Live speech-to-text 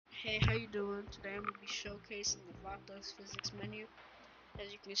Hey, how you doing? Today I'm going to be showcasing the Vato's physics menu. As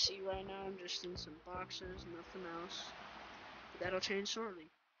you can see right now, I'm just in some boxes, nothing else. That'll change shortly.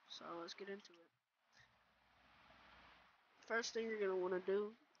 So let's get into it. First thing you're going to want to do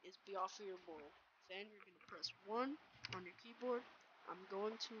is be off of your bowl. Then you're going to press 1 on your keyboard. I'm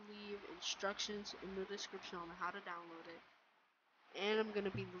going to leave instructions in the description on how to download it. And I'm going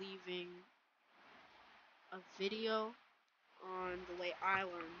to be leaving a video on the way I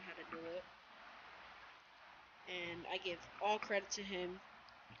learned how to do it. And I give all credit to him.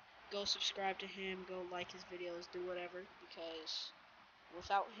 Go subscribe to him, go like his videos, do whatever, because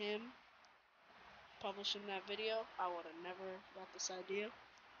without him publishing that video, I would have never got this idea.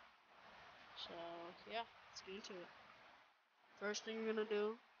 So yeah, let's get into it. First thing you're gonna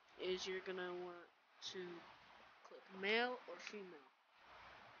do is you're gonna want to click male or female.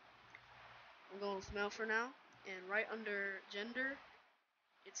 I'm going with male for now, and right under gender,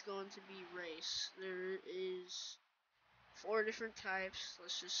 it's going to be race. There is 4 different types.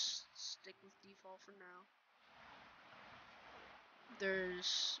 Let's just stick with default for now.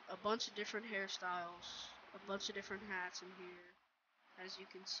 There's a bunch of different hairstyles, a bunch of different hats in here. As you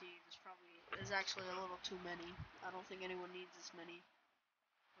can see, there's actually a little too many. I don't think anyone needs this many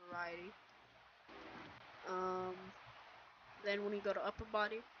variety. Then when you go to upper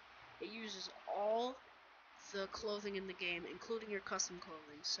body, it uses all the clothing in the game, including your custom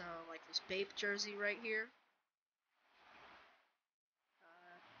clothing. So like this Bape jersey right here.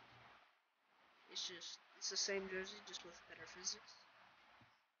 It's the same jersey, just with better physics.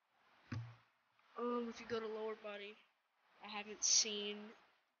 If you go to lower body, I haven't seen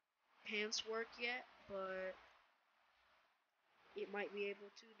pants work yet, but it might be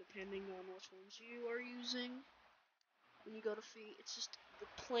able to, depending on which ones you are using. When you go to feet, it's just the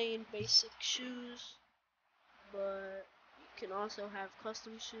plain basic shoes, but you can also have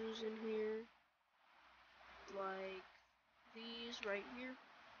custom shoes in here, like these right here,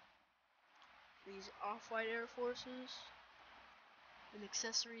 these off-white Air Forces. In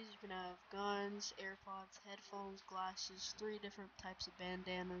accessories, you can have guns, AirPods, headphones, glasses, 3 different types of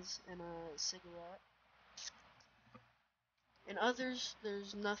bandanas, and a cigarette. In others,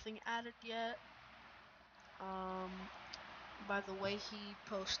 there's nothing added yet. By the way he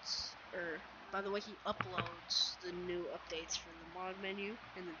uploads the new updates for the mod menu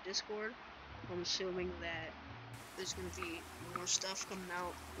in the Discord, I'm assuming that there's gonna be more stuff coming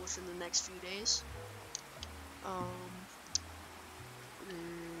out within the next few days.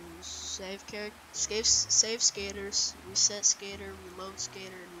 There's save skaters, reset skater, reload skater,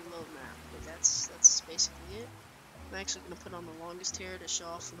 and reload map. But that's basically it. I'm actually gonna put on the longest here to show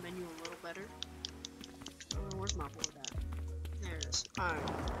off the menu a little better. Where's my board at? There it is. Alright.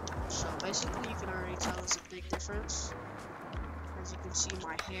 So basically you can already tell there's a big difference. As you can see,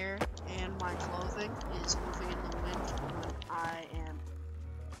 my hair and my clothing is moving in the wind when I am.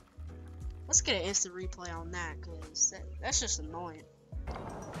 Let's get an instant replay on that, because that's just annoying.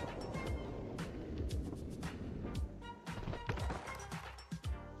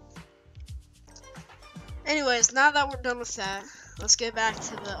 Anyways, now that we're done with that, let's get back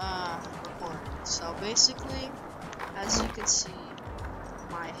to the recording. So basically, as you can see,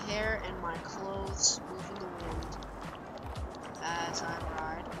 my hair and my clothes move in the wind as I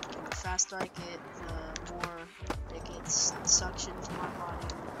ride. And the faster I get, the more it gets suction to my body,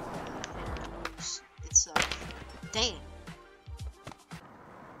 and the hair moves itself. Damn!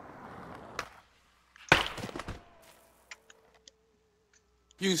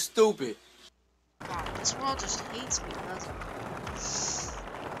 You stupid. Wow, this world just hates me, doesn't it?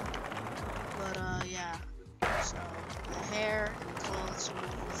 But, yeah. So, the hair and the clothes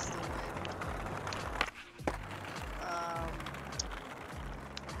move